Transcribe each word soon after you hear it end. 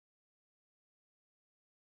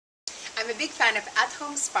I'm a big fan of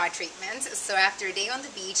at-home spa treatments, so after a day on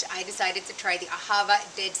the beach, I decided to try the Ahava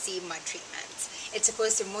Dead Sea Mud Treatment. It's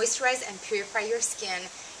supposed to moisturize and purify your skin.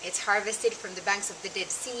 It's harvested from the banks of the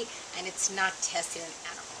Dead Sea, and it's not tested on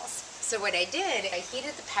animals. So what I did, I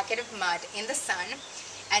heated the packet of mud in the sun,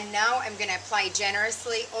 and now I'm going to apply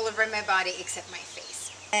generously all over my body except my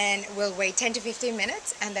face. And we'll wait 10 to 15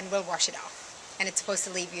 minutes, and then we'll wash it off. And it's supposed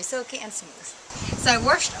to leave you silky and smooth. So I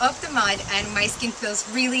washed off the mud and my skin feels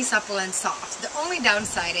really supple and soft. The only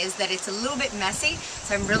downside is that it's a little bit messy,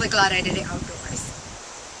 so I'm really glad I did it outdoors.